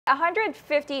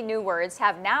150 new words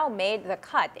have now made the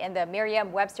cut in the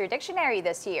Merriam-Webster Dictionary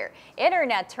this year.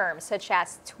 Internet terms such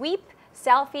as tweep,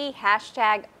 selfie,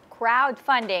 hashtag,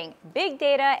 crowdfunding, big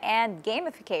data, and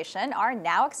gamification are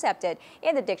now accepted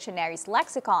in the dictionary's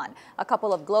lexicon. A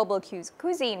couple of global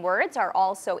cuisine words are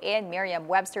also in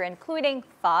Merriam-Webster, including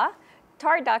pho,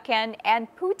 turducken, and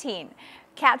poutine.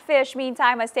 Catfish,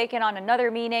 meantime, has taken on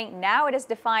another meaning. Now it is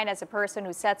defined as a person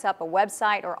who sets up a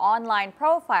website or online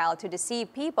profile to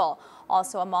deceive people.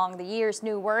 Also among the year's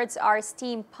new words are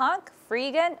steampunk,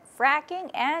 freegan,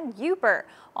 fracking, and youper.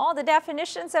 All the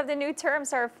definitions of the new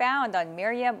terms are found on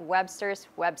Merriam-Webster's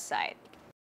website.